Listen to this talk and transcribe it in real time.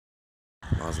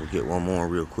Might as well get one more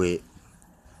real quick.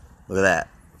 Look at that.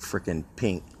 Freaking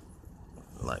pink.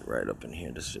 Like right up in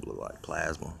here. This should look like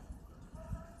plasma.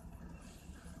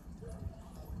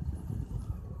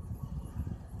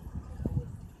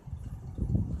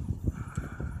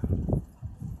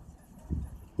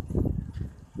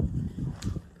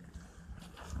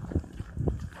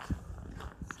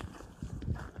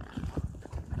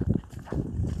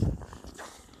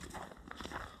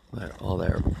 All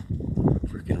that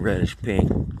freaking reddish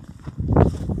pink. Ooh,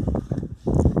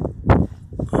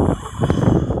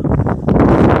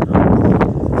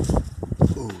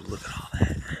 look at all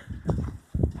that.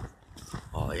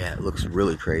 Oh yeah, it looks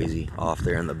really crazy off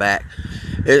there in the back.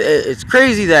 It's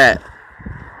crazy that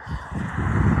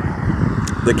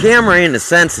the camera ain't as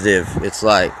sensitive. It's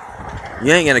like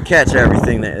you ain't gonna catch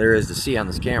everything that there is to see on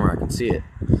this camera. I can see it.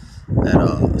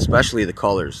 That especially the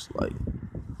colors, like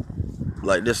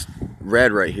this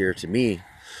red right here, to me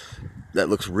that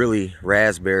looks really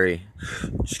raspberry,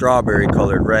 strawberry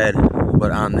colored red,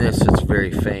 but on this it's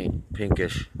very faint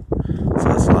pinkish,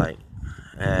 so it's like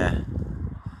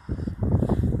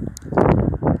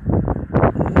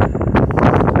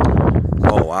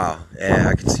oh wow, yeah,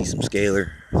 I can see some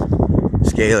scalar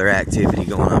activity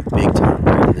going on big time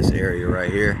right in this area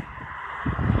right here.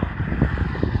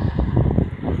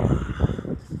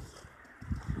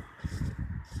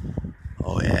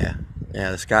 Oh yeah,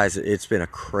 the skies, it's been a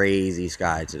crazy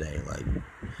sky today. Like,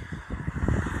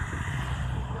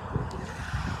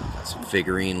 got some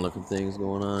figurine looking things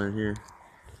going on in here.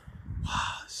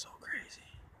 Wow, it's so crazy.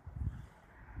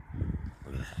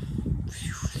 Look at that.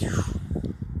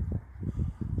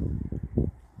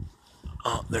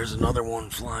 Oh, there's another one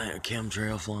flying, a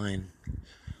chemtrail flying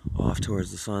off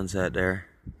towards the sunset there.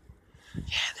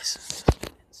 Yeah, this is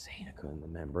Insanika and the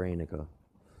Membranica.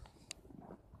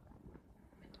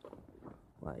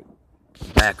 Like,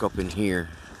 back up in here,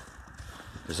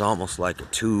 there's almost like a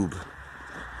tube.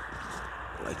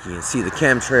 Like, you can see the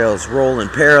chemtrails rolling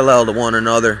parallel to one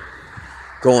another,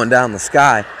 going down the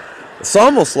sky. It's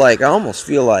almost like, I almost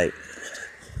feel like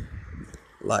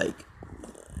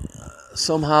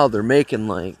somehow they're making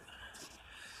like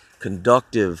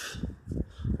conductive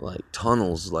like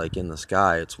tunnels like in the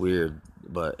sky. It's weird,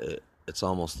 but it's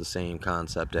almost the same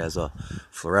concept as a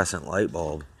fluorescent light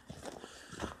bulb.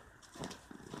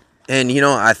 And you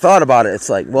know, I thought about it. It's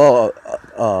like, well,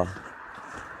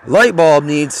 light bulb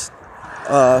needs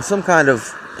some kind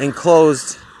of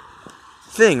enclosed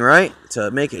thing, right, to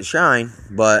make it shine.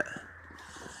 But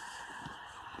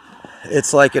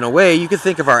it's like, in a way, you could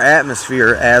think of our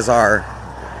atmosphere as our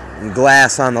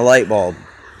glass on the light bulb.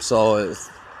 So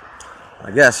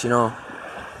I guess, you know,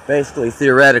 basically,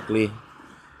 theoretically,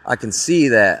 I can see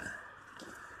that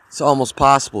it's almost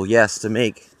possible, yes, to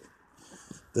make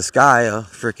the sky a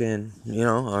freaking, you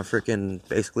know,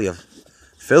 basically a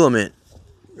filament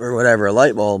or whatever, a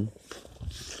light bulb.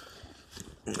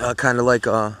 Kind of like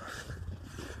one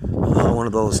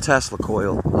of those Tesla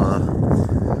coil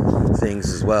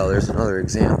things as well. There's another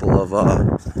example of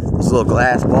those little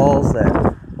glass balls that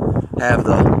have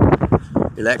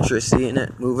the electricity in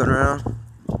it moving around.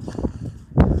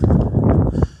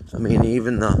 I mean,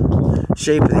 even the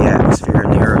shape of the atmosphere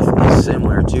in the earth is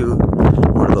similar to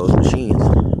one of those machines.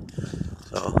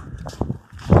 So,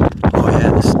 oh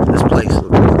yeah, this place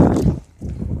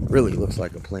really looks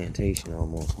like a plantation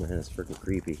almost, man. It's freaking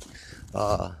creepy.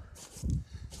 Wow.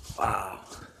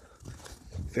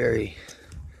 Very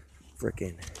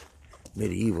freaking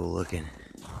medieval looking.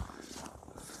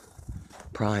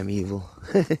 Primeval.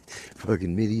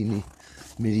 Fucking medieval.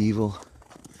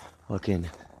 Fucking